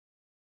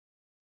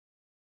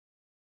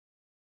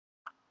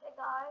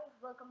guys,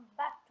 welcome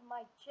back to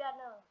my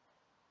channel.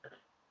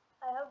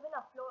 I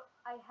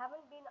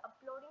haven't been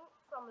uploading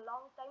from a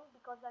long time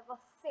because I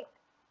was sick.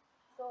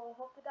 So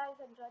hope you guys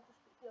enjoyed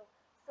this video.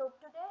 So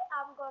today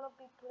I'm gonna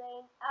be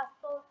playing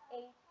Asphalt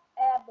 8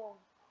 Airborne,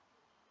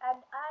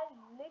 and I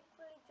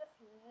literally just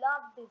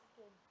love this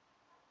game.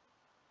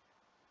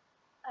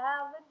 I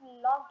haven't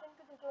logged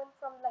into the game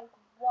from like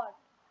what,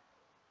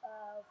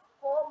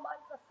 4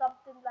 months or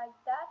something like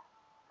that.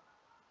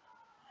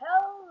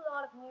 Hell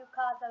lot of new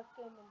cars have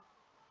came in.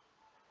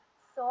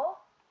 So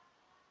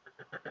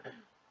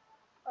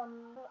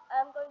I'm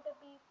going to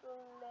be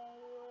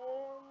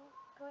playing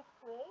quick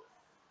race,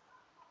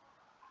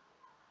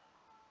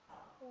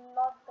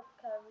 not the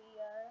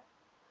career,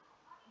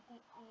 the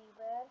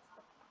events,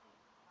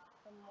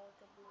 the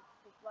motor blitz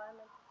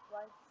requirement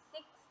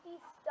 160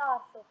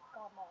 stars. So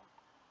come on,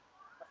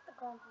 what's the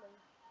gauntlet?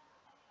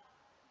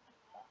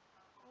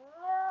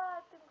 Yeah,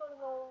 I think I'm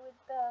gonna go with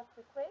the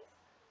quick race.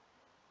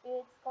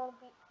 It's gonna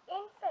be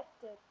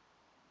infected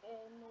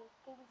in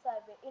King's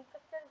Highway.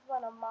 Infected is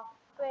one of my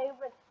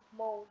favorite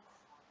modes.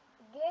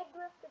 Gate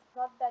drift is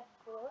not that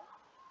good.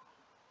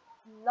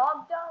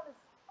 Knockdown is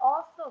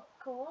also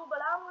cool,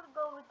 but I'm gonna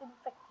go with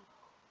infected.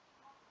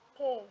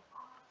 Okay,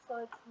 so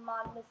it's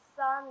my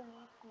Nissan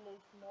Leaf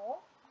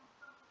Lismo.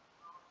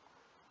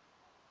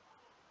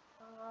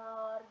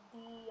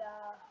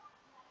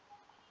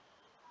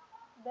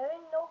 There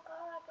ain't no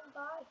car I can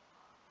buy.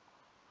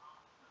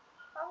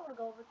 I'm gonna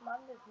go with my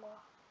Lismo.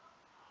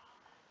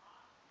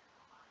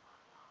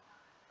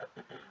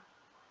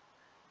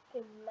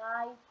 Okay,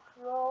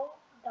 Nitro,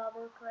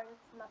 double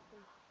credits,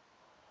 nothing.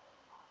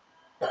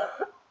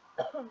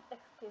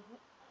 Excuse me.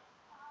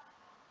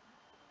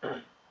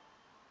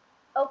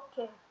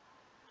 Okay.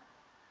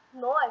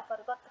 No, I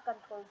forgot the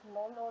controls.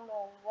 No, no,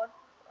 no. What?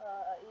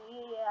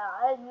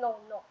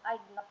 No, I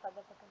did not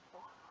forget the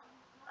controls.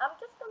 I'm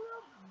just a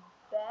little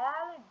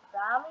bad at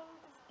driving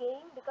this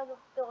game because of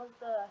those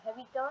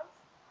heavy turns.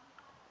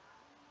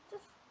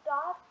 Just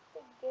start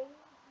the game,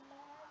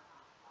 man.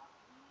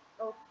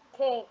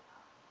 Okay,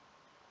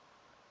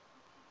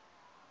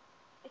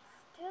 it's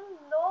still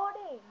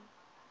loading.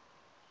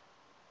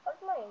 But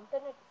my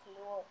internet is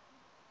slow.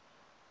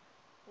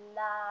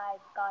 Nah,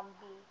 it can't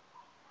be.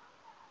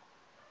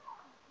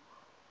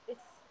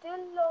 It's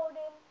still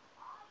loading.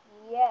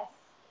 Yes.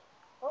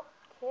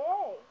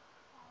 Okay.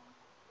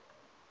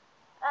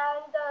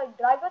 And the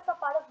drivers are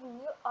part of the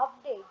new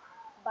update,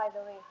 by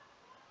the way.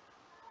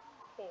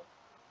 Okay.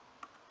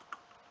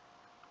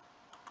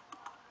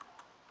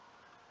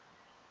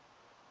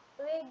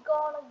 We're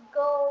gonna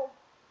go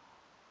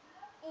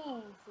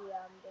easy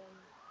on them.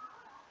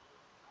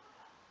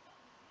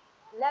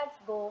 Let's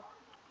go.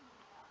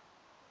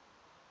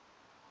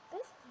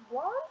 This is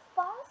one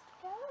fast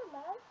car,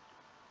 man.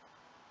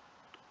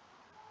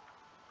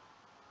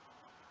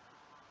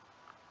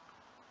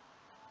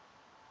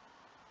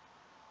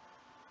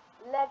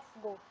 Let's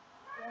go.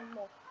 One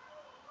more.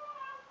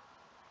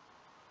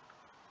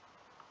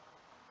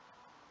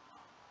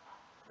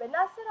 When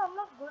I said I'm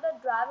not good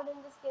at driving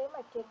in this game,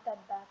 I take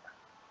that back.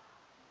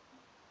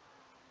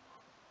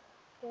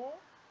 Okay.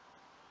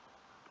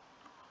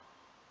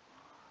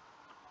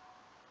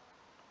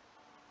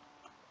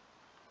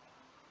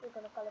 We're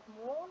gonna collect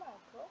more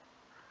nitro.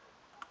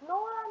 No,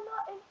 I'm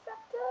not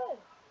infected.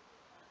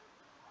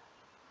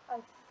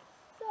 I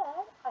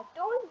said I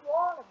don't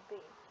wanna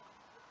be.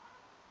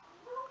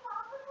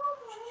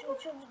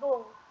 Should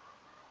go.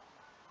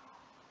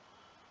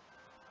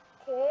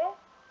 Okay.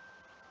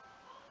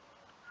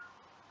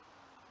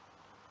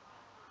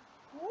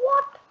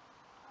 What?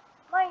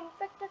 My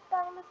infected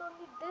time is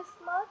only this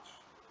much?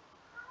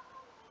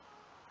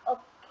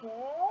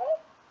 Okay.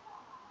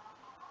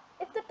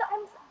 If the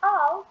time's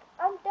out,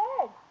 I'm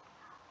dead.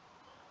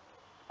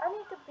 I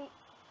need to be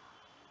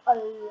a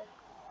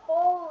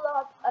whole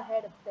lot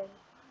ahead of them.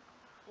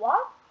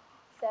 What?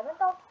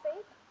 7th out of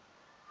 8?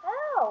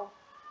 How?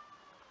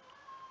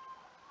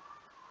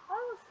 I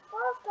was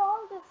first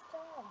all this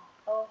time.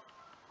 Oh,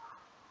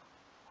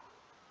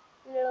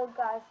 little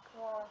guys,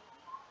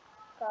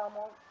 come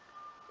on.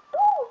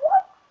 Oh,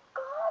 what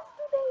cars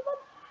do they even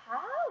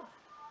have?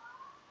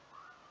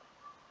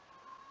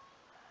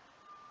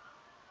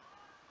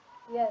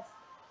 Yes,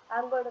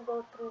 I'm going to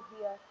go through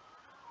here.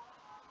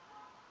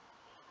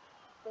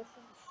 This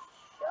is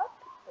shut.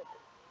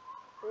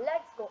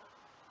 Let's go.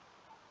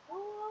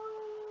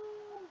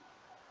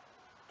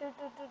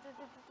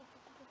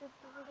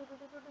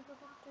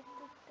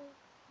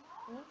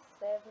 He's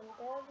 7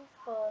 there is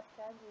first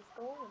and he's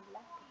going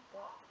like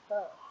that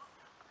first.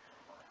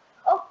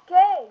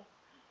 Okay.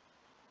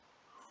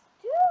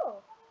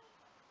 Still,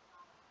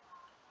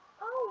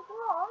 I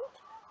want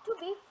to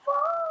be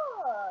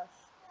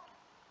first.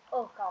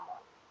 Oh, come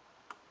on.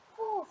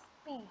 Full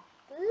speed.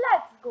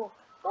 Let's go.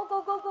 Go,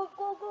 go, go, go,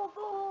 go, go,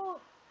 go.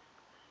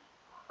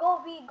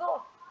 Go, we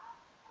go.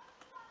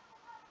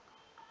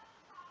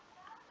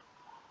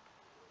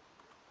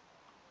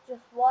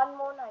 Just one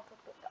more nitro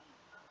pickup.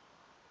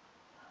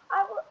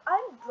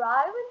 I'm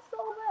driving so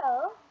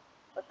well,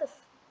 but the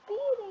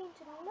speed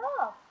ain't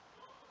enough.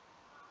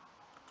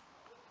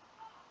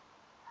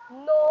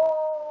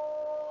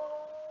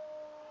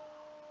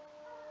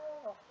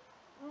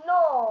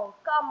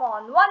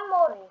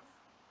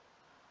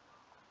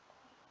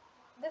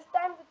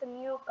 went with a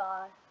new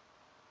car.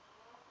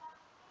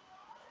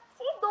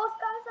 See, those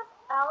cars have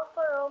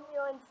Alfa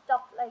Romeo and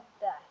stuff like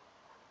that.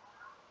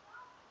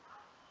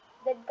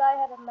 That guy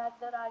had a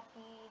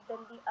Maserati, then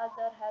the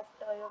other has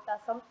Toyota,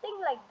 something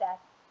like that.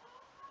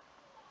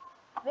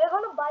 We're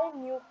gonna buy a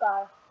new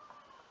car,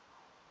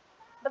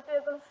 but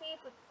we're gonna see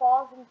if it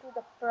falls into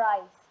the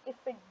price. If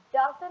it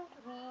doesn't,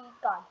 we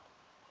can't.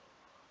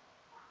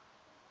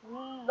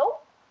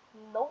 Nope,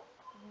 nope,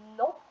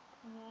 nope,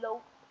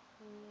 nope,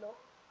 nope.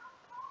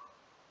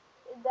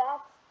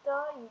 That's the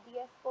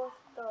UDS Force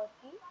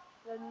 30.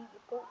 Then you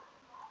go.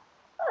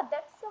 Oh,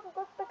 that's some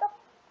good pickup.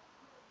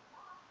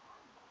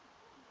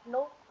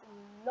 Nope,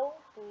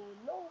 nope,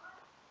 nope.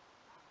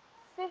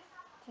 50.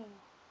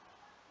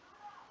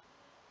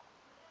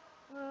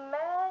 Man,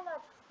 I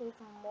just need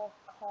some more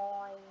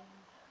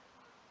coins.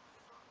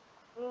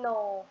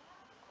 No.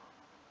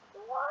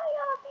 Why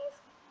are these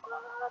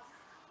cars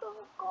so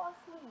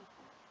costly?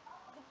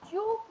 The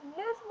Duke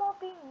Nismo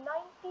being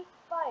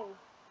 95.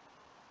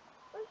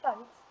 We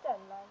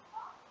understand, man.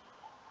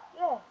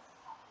 Yes.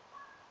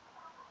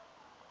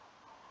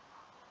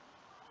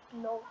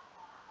 No.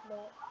 No.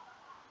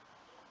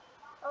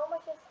 How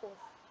much is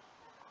this?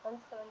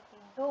 170.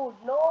 Dude,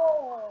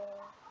 no.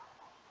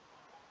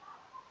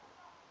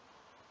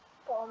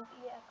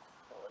 Pontiac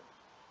Soul.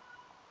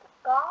 The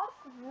cars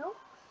look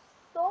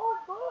so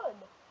good.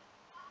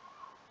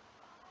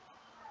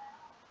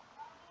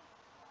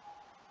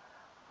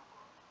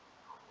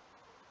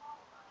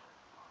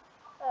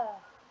 Uh,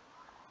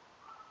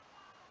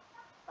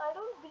 I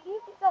don't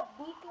believe these are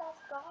D-class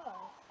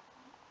cars.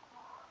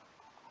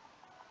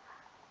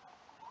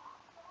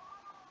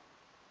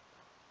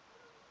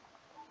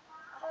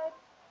 I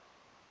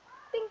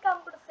think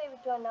I'm gonna save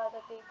it to another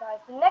day, guys.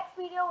 The next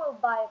video we'll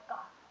buy a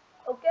car.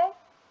 Okay?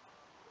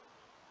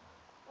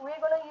 We're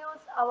gonna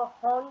use our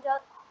Honda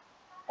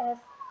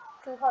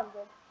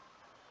S200.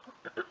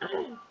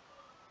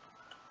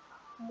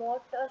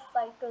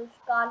 Motorcycles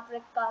can't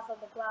wreck cars on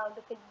the ground.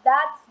 Okay,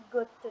 that's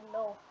good to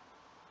know.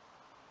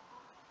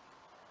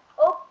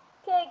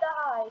 Okay,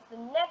 guys, the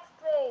next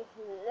race.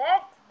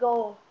 Let's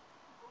go.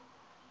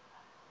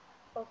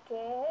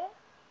 Okay,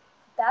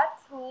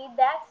 that's me,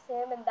 that's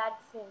him, and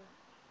that's him.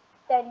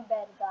 Teddy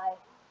bear guy.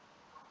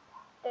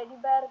 Teddy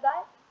bear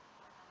guy,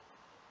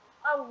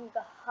 I'm going to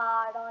go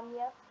hard on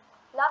you.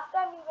 Last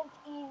time we went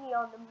easy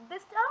on them.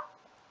 This time,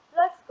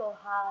 let's go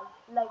hard.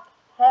 Like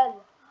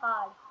hell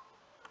hard.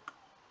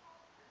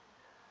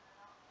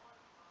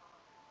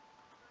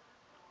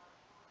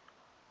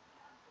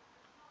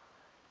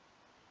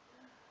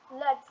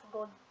 Let's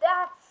go.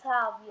 That's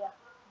how we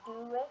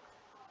do it.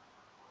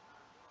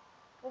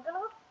 We're gonna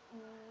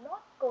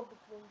not go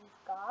between these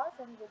cars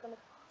and we're gonna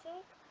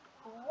take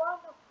one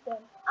of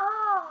them.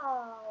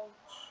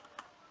 Ouch!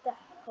 That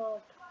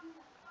hurt.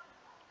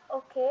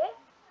 Okay,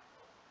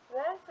 we're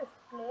in fifth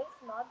place.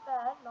 Not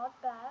bad, not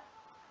bad.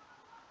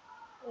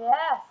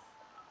 Yes,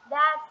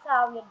 that's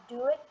how you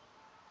do it.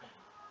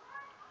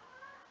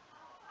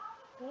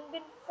 Being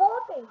in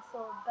fourth ain't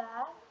so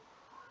bad.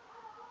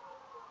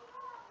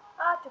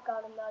 I took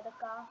out another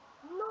car.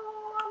 No,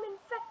 I'm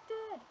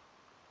infected.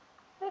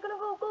 We're gonna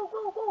go, go,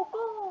 go, go,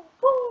 go.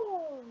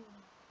 Boom.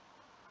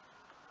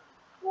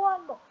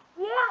 One more.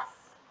 Yes.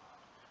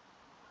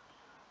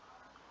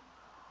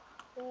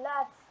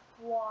 That's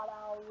what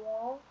I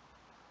want.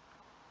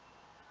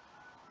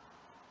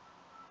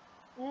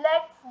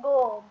 Let's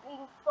go.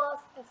 Being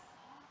first is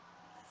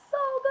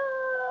so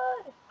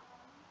good.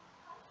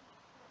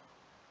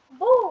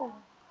 Boom.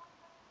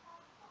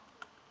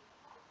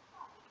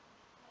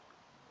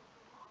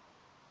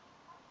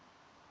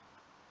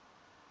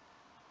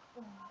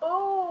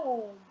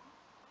 Boom.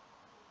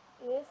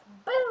 Is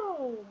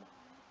boom.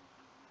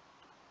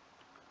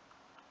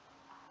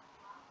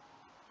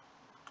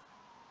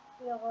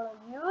 We are gonna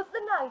use the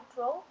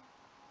nitro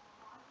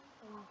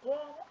and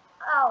get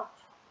out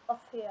of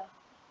here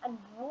and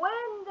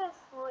win this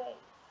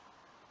race.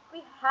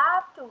 We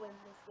have to win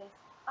this race.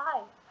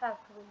 I have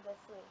to win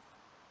this race.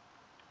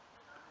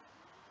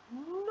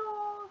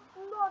 No,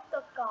 not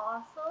the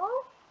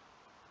castle.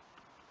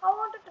 I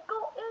wanted to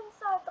go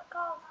inside the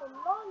castle,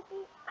 not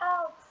the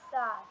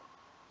outside.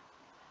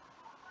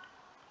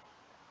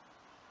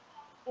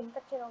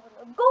 Infected over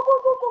there. Go, go,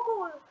 go, go,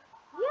 go.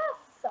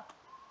 Yes.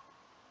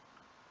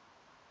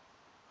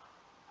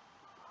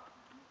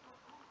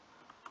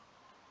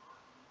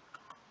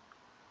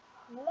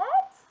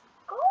 Let's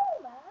go,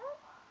 man.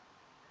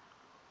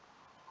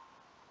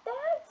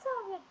 That's how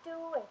you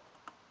do it.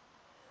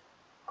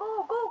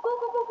 Go, go, go,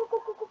 go, go, go,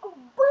 go, go, go, go.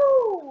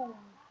 Boom.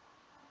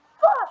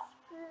 First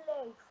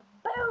place.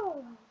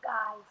 Boom,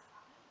 guys.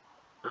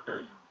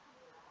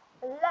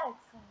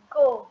 Let's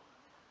go.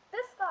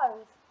 This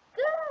car is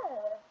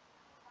good.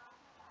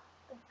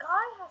 The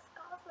guy has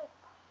cars like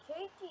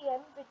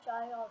KTM, which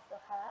I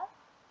also have.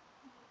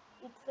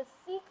 It's a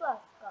C-class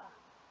car.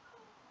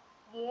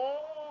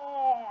 Yeah.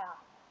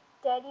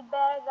 Teddy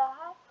bear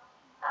guy,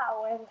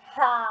 I went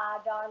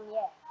hard on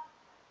you.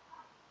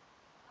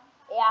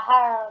 Yeah,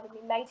 heard me,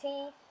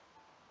 matey.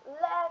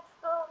 Let's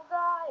go,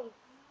 guys.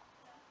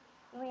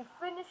 We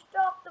finished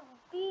off the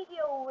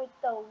video with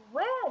the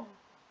win.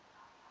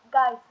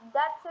 Guys,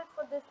 that's it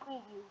for this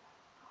video.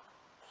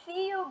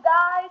 See you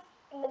guys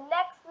in the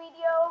next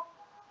video.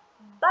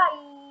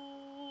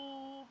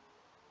 Bye.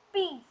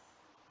 Peace.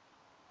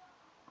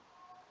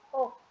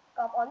 Oh,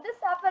 come on. This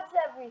happens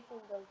every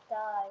single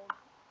time.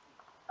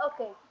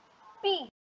 Okay. Peace.